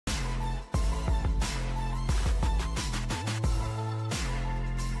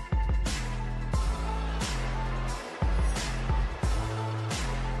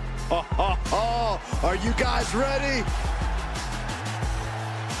Are you guys ready?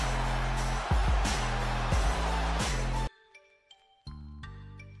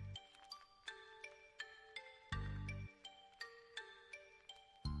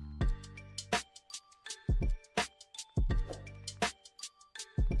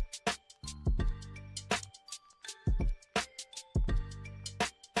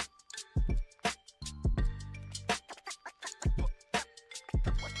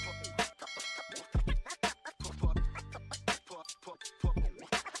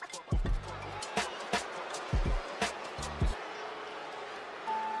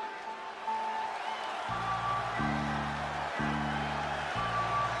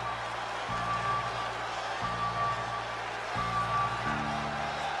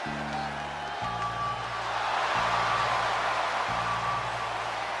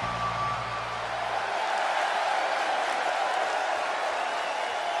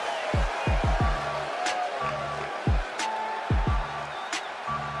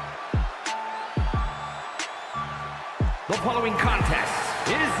 The following contest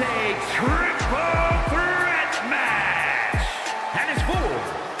is a triple threat match and is for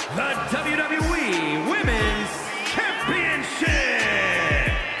the WWE Women's Championship.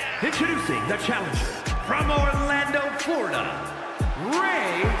 Introducing the challenger from Orlando, Florida,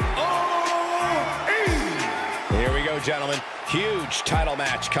 RAW. Here we go, gentlemen. Huge title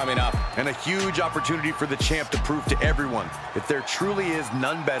match coming up. And a huge opportunity for the champ to prove to everyone that there truly is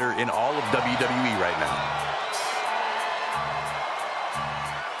none better in all of WWE right now.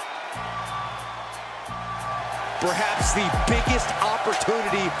 Perhaps the biggest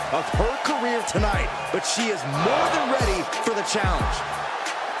opportunity of her career tonight, but she is more than ready for the challenge.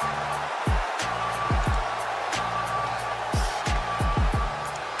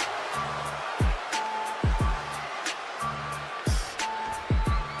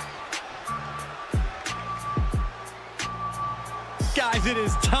 Guys, it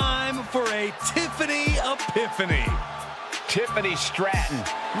is time for a Tiffany epiphany. Tiffany Stratton,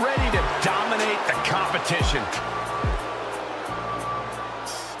 ready to dominate the competition.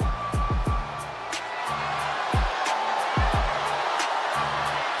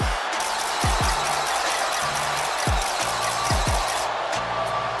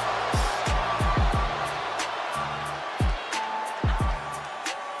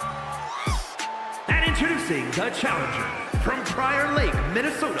 And introducing the challenger from Prior Lake,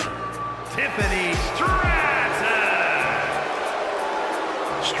 Minnesota, Tiffany Stratton.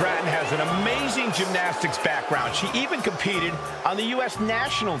 Stratton has an amazing gymnastics background. She even competed on the U.S.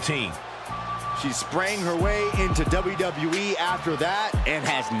 national team. She sprang her way into WWE after that and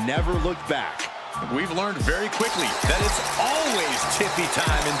has never looked back. We've learned very quickly that it's always Tiffy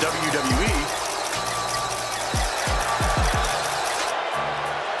time in WWE.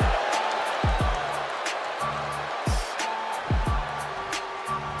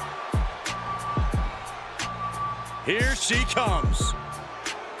 Here she comes.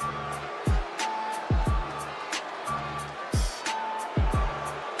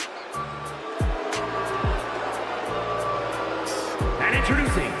 And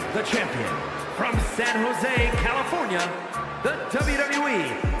introducing the champion from San Jose, California, the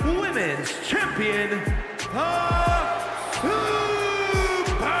WWE Women's Champion, the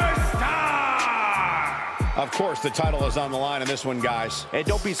Superstar! Of course, the title is on the line in this one, guys. And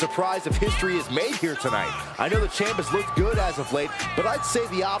don't be surprised if history is made here tonight. I know the champ has looked good as of late, but I'd say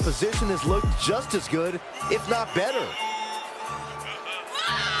the opposition has looked just as good, if not better.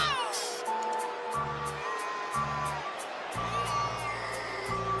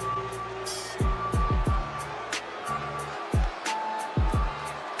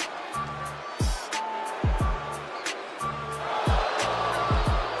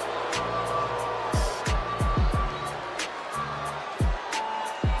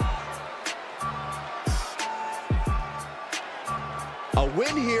 A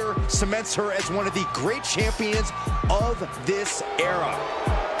win here cements her as one of the great champions of this era.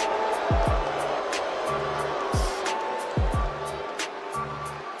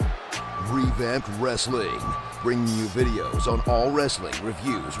 Revamped Wrestling, bringing you videos on all wrestling,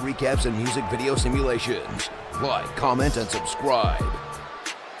 reviews, recaps, and music video simulations. Like, comment, and subscribe.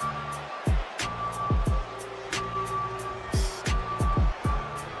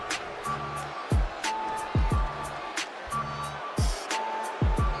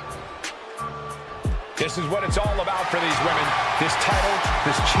 This is what it's all about for these women. This title,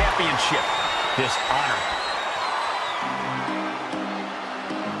 this championship, this honor.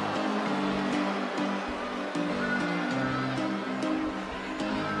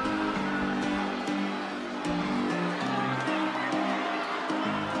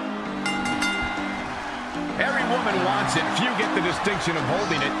 woman wants it. Few get the distinction of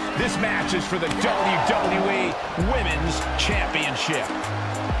holding it. This match is for the WWE Women's Championship.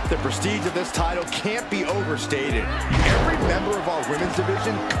 The prestige of this title can't be overstated. Every member of our women's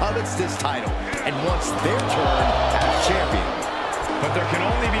division covets this title and wants their turn as champion. But there can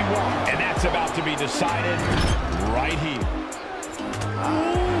only be one, and that's about to be decided right here.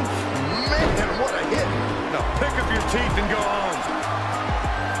 Oh, man, what a hit. Now pick up your teeth and go home.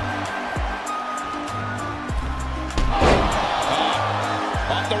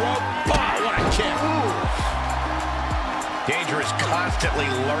 Off the rope. Oh, what a kick. Danger is constantly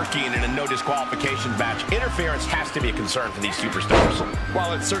lurking in a no disqualification match. Interference has to be a concern for these superstars.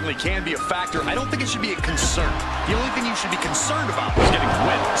 While it certainly can be a factor, I don't think it should be a concern. The only thing you should be concerned about is getting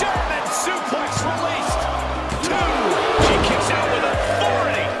win. German suplex released. 2. She kicks out with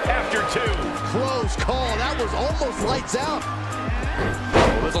authority after 2. Close call. That was almost lights out.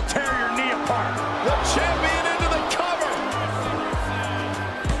 Oh, this will tear your knee apart. The champion into the cover.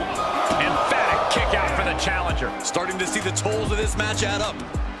 Emphatic kick out for the challenger. Starting to see the tolls of this match add up.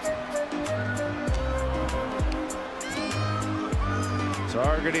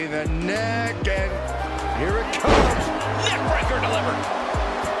 Targeting the neck, and here it comes. Neckbreaker delivered.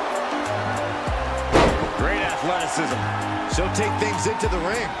 Great athleticism. She'll take things into the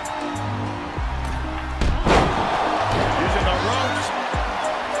ring. Using the ropes.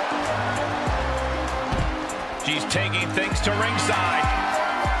 She's taking things to ringside.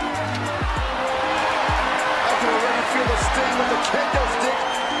 I can already feel the sting with the kendo stick,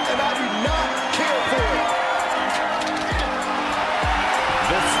 and I do not care for it.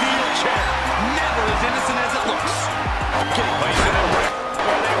 The steel chair, never as innocent as it looks. Getting placed in a ring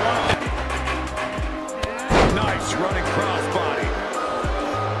where they want it. Nice running crossbody.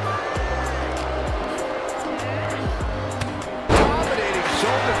 Dominating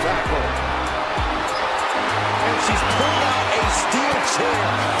shoulder tackle. And she's pulled out a steel chair.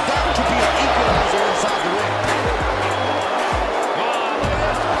 That could be an equalizer inside the ring. Oh, look at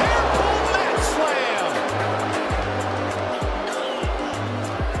this hair pull mat slam.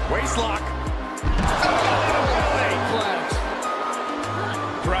 Waist lock.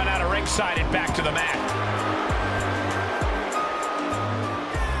 Thrown out of ringside and back to the mat.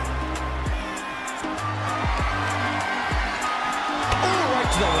 Oh, right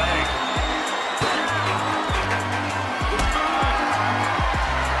to the leg.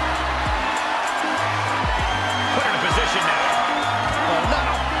 Put her in a position now. Oh,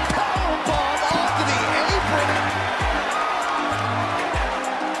 now powerbomb onto the apron.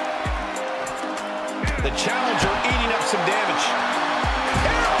 The challenger eating up some damage.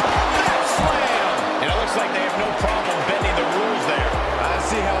 That slam! And it looks like they have no problem bending the rules there. I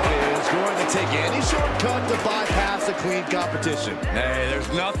see how it is. Going to take any shortcut to bypass a clean competition. Hey, there's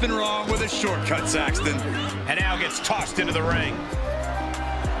nothing wrong with a shortcut, Saxton. And now gets tossed into the ring.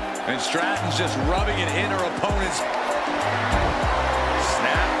 And Stratton's just rubbing it in her opponent's.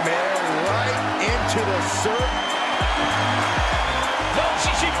 Snapmare right into the circle. No,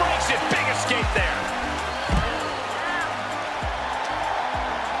 she breaks it. Big escape there.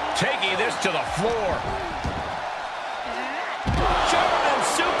 Taking this to the floor. German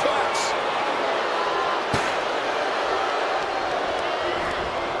suplex.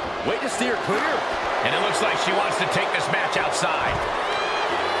 Way to steer clear. And it looks like she wants to take this match outside.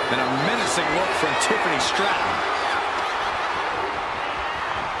 And a menacing look from Tiffany Stratton.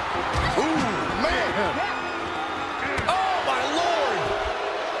 Ooh, man. Oh, my Lord.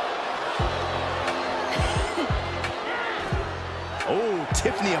 Oh,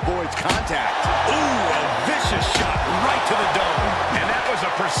 Tiffany avoids contact. Ooh, a vicious shot right to the dome. And that was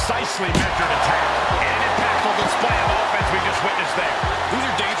a precisely measured attack. And an impactful display of offense we just witnessed there. These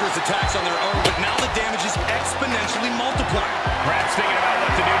are dangerous attacks on their own, but now the damage is exponentially multiplied. Perhaps thinking about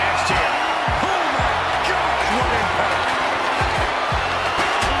what to do next here. Oh, my gosh, what impact.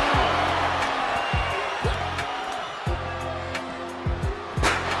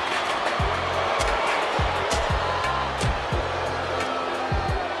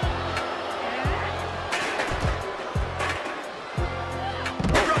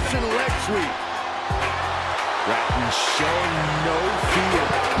 Russian leg sweep. Stratton showing no fear,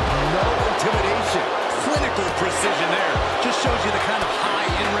 no intimidation. Clinical precision there. Just shows you the kind of high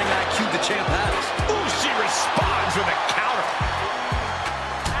in-ring IQ the champ has. Ooh, she responds with a counter.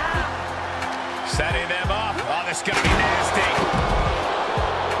 Setting them up. Oh, this is going to be nasty.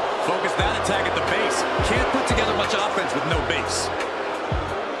 Focus that attack at the base. Can't put together much offense with no base.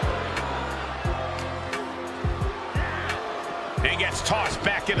 And gets tossed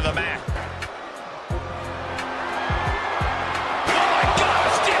back into the mat. Oh, my God,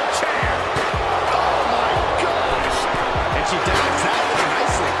 a steel chair. Oh, my God.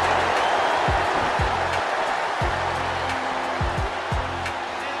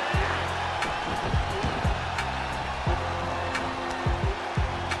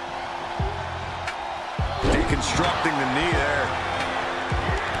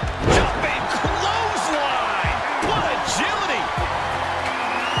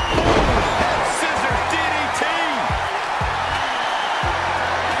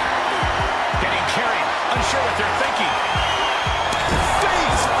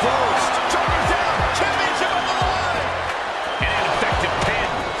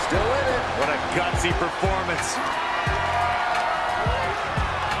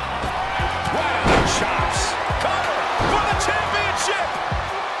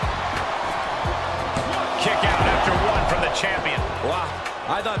 Wow,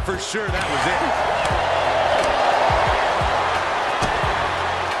 I thought for sure that was it.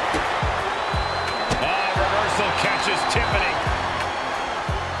 Reversal catches Tiffany.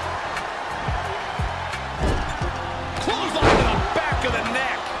 Clothesline to the back of the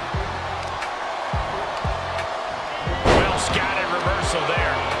neck. Well scattered reversal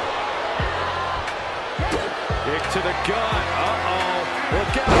there. Kick to the gun. Uh-oh.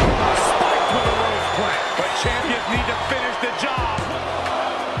 Look out. Spiked with a rose plant. But champions need to finish the job.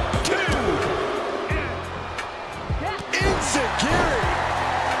 2. Insecurity.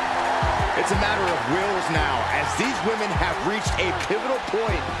 It's a matter of wills now, as these women have reached a pivotal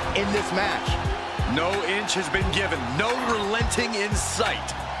point in this match. No inch has been given. No relenting in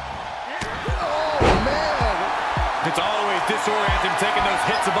sight. Oh, man. It's always disorienting taking those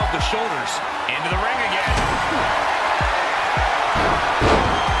hits above the shoulders. Into the ring again.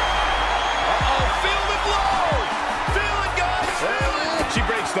 Uh-oh, feel the blow! Feel it, guys, feel it! She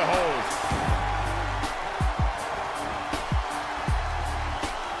breaks the hold.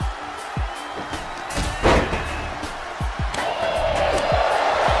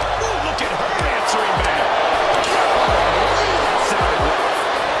 Ooh, look at her answering back. That sounded rough.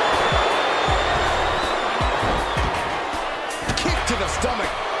 Kick to the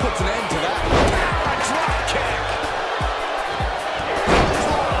stomach puts an end to that. Power drop kick.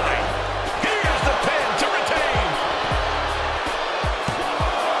 Here's the pin to retain.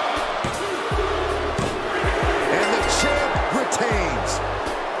 And the champ retains.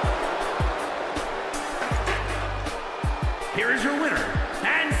 Here is your winner,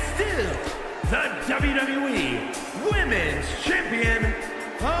 and still the WWE Women's Champion,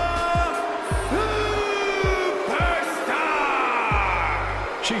 Superstar!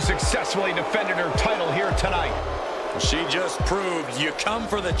 She successfully defended her title here tonight. She just proved you come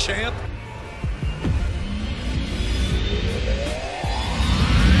for the champ.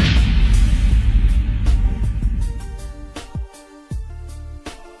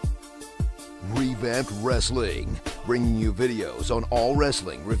 Revamped Wrestling, bringing you videos on all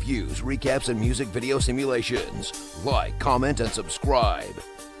wrestling, reviews, recaps, and music video simulations. Like, comment, and subscribe.